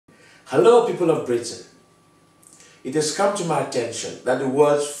Hello, people of Britain. It has come to my attention that the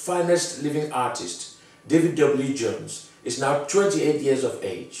world's finest living artist, David W. Jones, is now 28 years of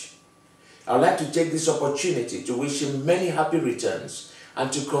age. I would like to take this opportunity to wish him many happy returns and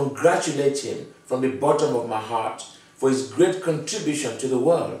to congratulate him from the bottom of my heart for his great contribution to the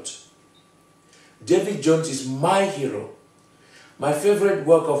world. David Jones is my hero. My favorite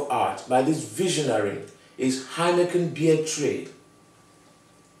work of art by this visionary is Heineken beer tray,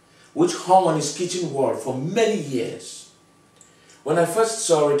 which hung on his kitchen wall for many years. When I first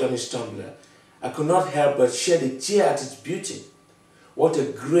saw it on his tumbler, I could not help but shed a tear at its beauty. What a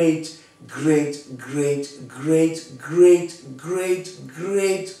great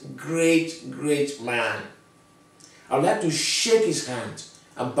man. I would like to shake his hand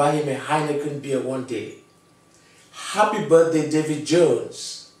and buy him a Heineken beer one day. Happy birthday, David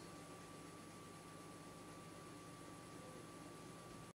Jones.